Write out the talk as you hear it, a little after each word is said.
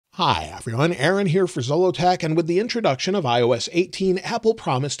Hi everyone, Aaron here for Zollotech, and with the introduction of iOS 18, Apple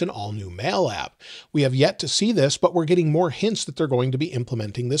promised an all-new Mail app. We have yet to see this, but we're getting more hints that they're going to be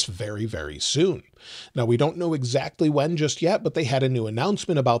implementing this very, very soon. Now, we don't know exactly when just yet, but they had a new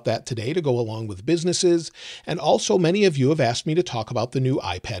announcement about that today to go along with businesses, and also many of you have asked me to talk about the new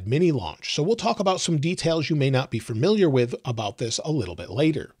iPad mini launch, so we'll talk about some details you may not be familiar with about this a little bit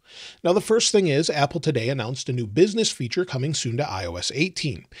later. Now, the first thing is Apple today announced a new business feature coming soon to iOS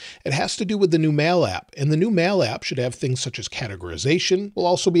 18. It has to do with the new Mail app, and the new Mail app should have things such as categorization. We'll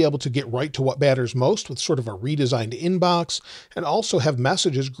also be able to get right to what matters most with sort of a redesigned inbox, and also have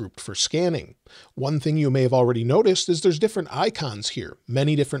messages grouped for scanning. One thing you may have already noticed is there's different icons here,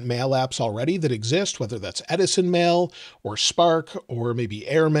 many different mail apps already that exist, whether that's Edison Mail or Spark or maybe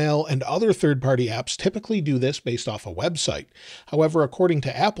AirMail, and other third-party apps typically do this based off a website. However, according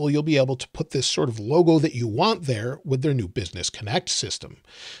to Apple, you'll be able to put this sort of logo that you want there with their new Business Connect system.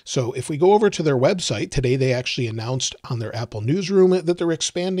 So if we go over to their website, today they actually announced on their Apple newsroom that they're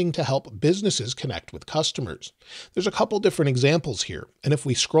expanding to help businesses connect with customers. There's a couple different examples here, and if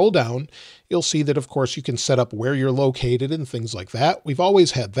we scroll down, you'll see that, of course, you can set up where you're located and things like that. We've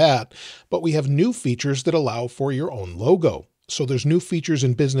always had that, but we have new features that allow for your own logo. So there's new features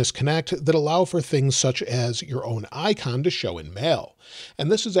in Business Connect that allow for things such as your own icon to show in Mail.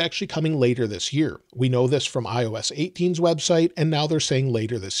 And this is actually coming later this year. We know this from iOS 18's website, and now they're saying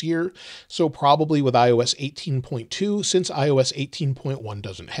later this year. So probably with iOS 18.2, since iOS 18.1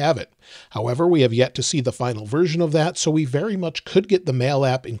 doesn't have it. However, we have yet to see the final version of that, so we very much could get the Mail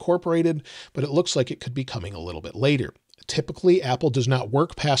app incorporated, but it looks like it could be coming a little bit later. Typically, Apple does not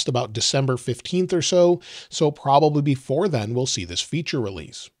work past about December 15th or so probably before then we'll see this feature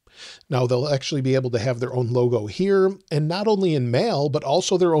release. Now, they'll actually be able to have their own logo here, and not only in Mail, but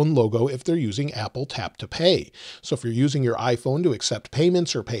also their own logo if they're using Apple Tap to Pay. So if you're using your iPhone to accept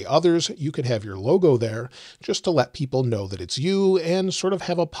payments or pay others, you could have your logo there just to let people know that it's you and sort of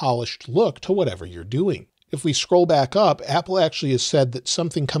have a polished look to whatever you're doing. If we scroll back up, Apple actually has said that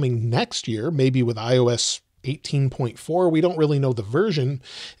something coming next year, maybe with iOS 18.4, we don't really know the version,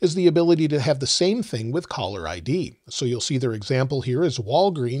 is the ability to have the same thing with caller ID. So you'll see their example here is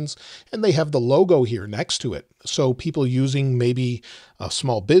Walgreens, and they have the logo here next to it. So people using maybe a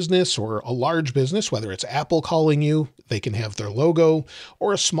small business or a large business, whether it's Apple calling you, they can have their logo,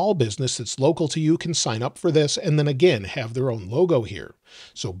 or a small business that's local to you can sign up for this and then again have their own logo here.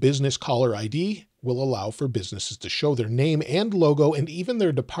 So Business Caller ID will allow for businesses to show their name and logo and even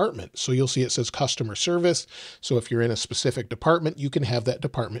their department. So you'll see it says customer service. So if you're in a specific department, you can have that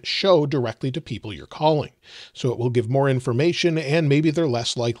department show directly to people you're calling. So it will give more information, and maybe they're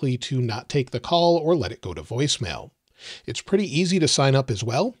less likely to not take the call or let it go to voicemail. It's pretty easy to sign up as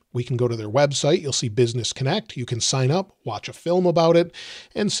well. We can go to their website. You'll see Business Connect. You can sign up, watch a film about it,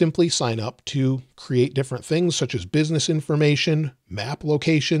 and simply sign up to create different things such as business information, map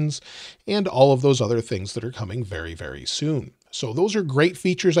locations, and all of those other things that are coming very, very soon. So those are great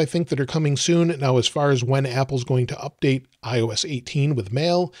features, I think, that are coming soon. Now, as far as when Apple's going to update iOS 18 with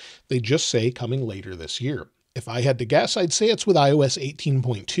Mail, they just say coming later this year. If I had to guess, I'd say it's with iOS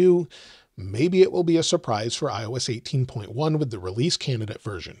 18.2. Maybe it will be a surprise for iOS 18.1 with the release candidate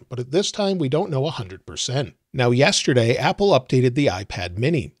version, but at this time we don't know 100%. Now, yesterday, Apple updated the iPad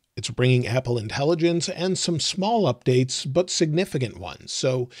mini. It's bringing Apple Intelligence and some small updates, but significant ones.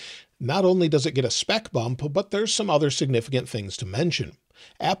 So not only does it get a spec bump, but there's some other significant things to mention.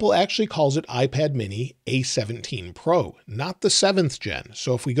 Apple actually calls it iPad mini A17 Pro, not the 7th gen.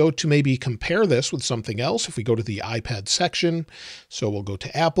 So if we go to maybe compare this with something else, if we go to the iPad section, so we'll go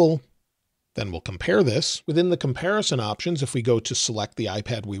to Apple, then we'll compare this. Within the comparison options, if we go to select the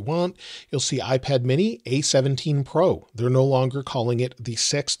iPad we want, you'll see iPad mini A17 Pro. They're no longer calling it the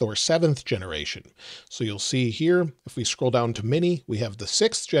 6th or 7th generation. So you'll see here, if we scroll down to mini, we have the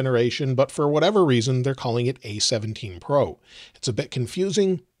 6th generation, but for whatever reason, they're calling it A17 Pro. It's a bit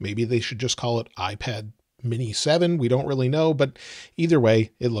confusing. Maybe they should just call it iPad mini 7. We don't really know, but either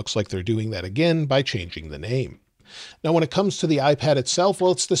way, it looks like they're doing that again by changing the name. Now, when it comes to the iPad itself,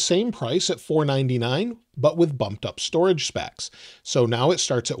 well, it's the same price at $499, but with bumped up storage specs. So now it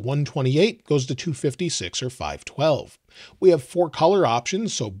starts at 128, goes to 256 or 512. We have 4 color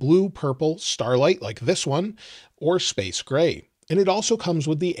options, so blue, purple, starlight like this one, or space gray. And it also comes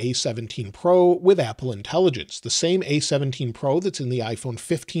with the A17 Pro with Apple Intelligence, the same A17 Pro that's in the iPhone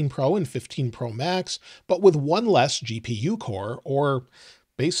 15 Pro and 15 Pro Max, but with one less GPU core, or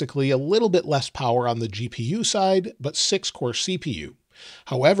basically a little bit less power on the GPU side, but 6-core CPU.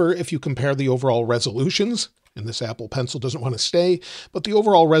 However, if you compare the overall resolutions, and this Apple Pencil doesn't want to stay, but the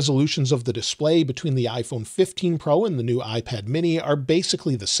overall resolutions of the display between the iPhone 15 Pro and the new iPad mini are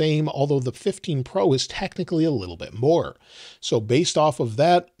basically the same, although the 15 Pro is technically a little bit more. So based off of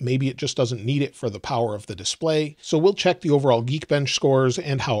that, maybe it just doesn't need it for the power of the display. So we'll check the overall Geekbench scores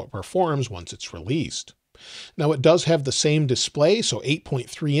and how it performs once it's released. Now it does have the same display, so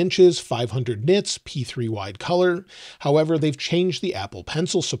 8.3 inches, 500 nits, P3 wide color. However, they've changed the Apple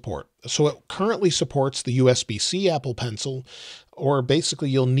Pencil support. So it currently supports the USB-C Apple Pencil, or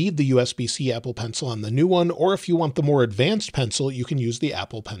basically you'll need the USB-C Apple Pencil on the new one, or if you want the more advanced pencil, you can use the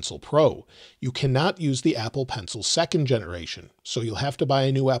Apple Pencil Pro. You cannot use the Apple Pencil 2nd generation, so you'll have to buy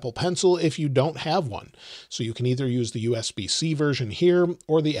a new Apple Pencil if you don't have one. So you can either use the USB-C version here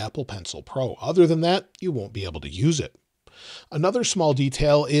or the Apple Pencil Pro. Other than that, you won't be able to use it. Another small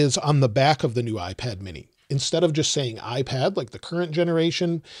detail is on the back of the new iPad mini. Instead of just saying iPad like the current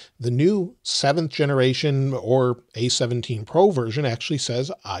generation, the new 7th generation or A17 Pro version actually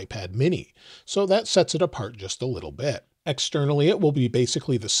says iPad mini. So that sets it apart just a little bit. Externally, it will be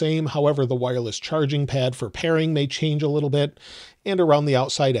basically the same. However, the wireless charging pad for pairing may change a little bit. And around the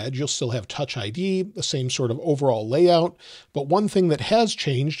outside edge, you'll still have Touch ID, the same sort of overall layout. But one thing that has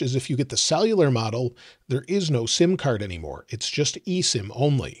changed is if you get the cellular model, there is no SIM card anymore. It's just eSIM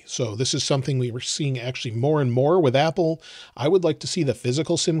only. So this is something we were seeing actually more and more with Apple. I would like to see the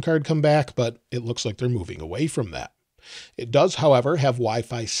physical SIM card come back, but it looks like they're moving away from that. It does, however, have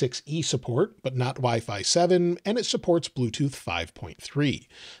Wi-Fi 6E support, but not Wi-Fi 7, and it supports Bluetooth 5.3.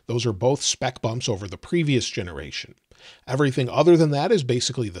 Those are both spec bumps over the previous generation. Everything other than that is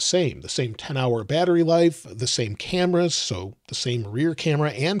basically the same 10-hour battery life, the same cameras, so the same rear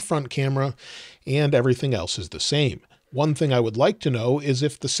camera and front camera, and everything else is the same. One thing I would like to know is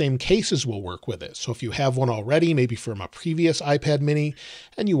if the same cases will work with it. So if you have one already, maybe from a previous iPad mini,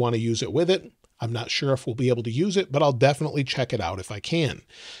 and you want to use it with it, I'm not sure if we'll be able to use it, but I'll definitely check it out if I can.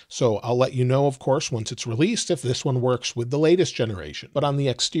 So I'll let you know, of course, once it's released, if this one works with the latest generation. But on the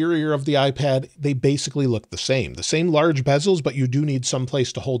exterior of the iPad, they basically look the same. The same large bezels, but you do need some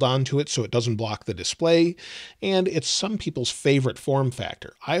place to hold on to it so it doesn't block the display. And it's some people's favorite form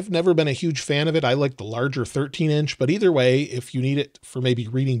factor. I've never been a huge fan of it. I like the larger 13-inch, but either way, if you need it for maybe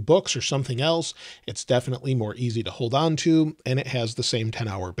reading books or something else, it's definitely more easy to hold on to, and it has the same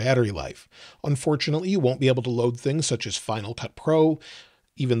 10-hour battery life. Unfortunately, you won't be able to load things such as Final Cut Pro.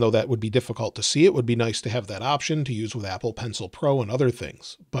 Even though that would be difficult to see, it would be nice to have that option to use with Apple Pencil Pro and other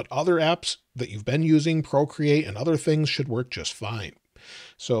things. But other apps that you've been using, Procreate and other things, should work just fine.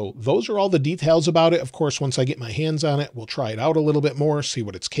 So those are all the details about it. Of course, once I get my hands on it, we'll try it out a little bit more, see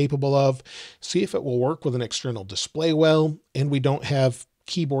what it's capable of, see if it will work with an external display well, and we don't have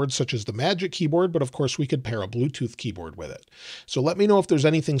keyboards such as the Magic Keyboard, but of course we could pair a Bluetooth keyboard with it. So let me know if there's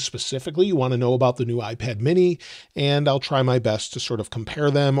anything specifically you want to know about the new iPad mini, and I'll try my best to sort of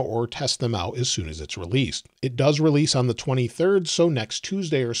compare them or test them out as soon as it's released. It does release on the 23rd, so next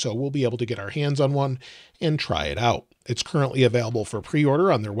Tuesday or so we'll be able to get our hands on one and try it out. It's currently available for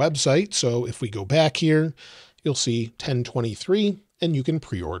pre-order on their website, so if we go back here, you'll see 1023, and you can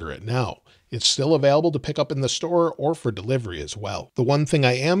pre-order it now. It's still available to pick up in the store or for delivery as well. The one thing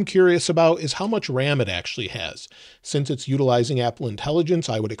I am curious about is how much RAM it actually has. Since it's utilizing Apple Intelligence,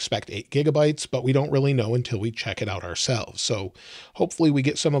 I would expect 8 gigabytes, but we don't really know until we check it out ourselves. So hopefully we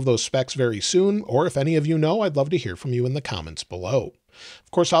get some of those specs very soon, or if any of you know, I'd love to hear from you in the comments below.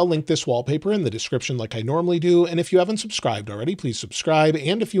 Of course, I'll link this wallpaper in the description like I normally do, and if you haven't subscribed already, please subscribe,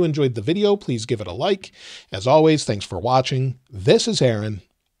 and if you enjoyed the video, please give it a like. As always, thanks for watching. This is Aaron.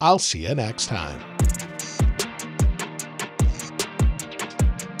 I'll see you next time.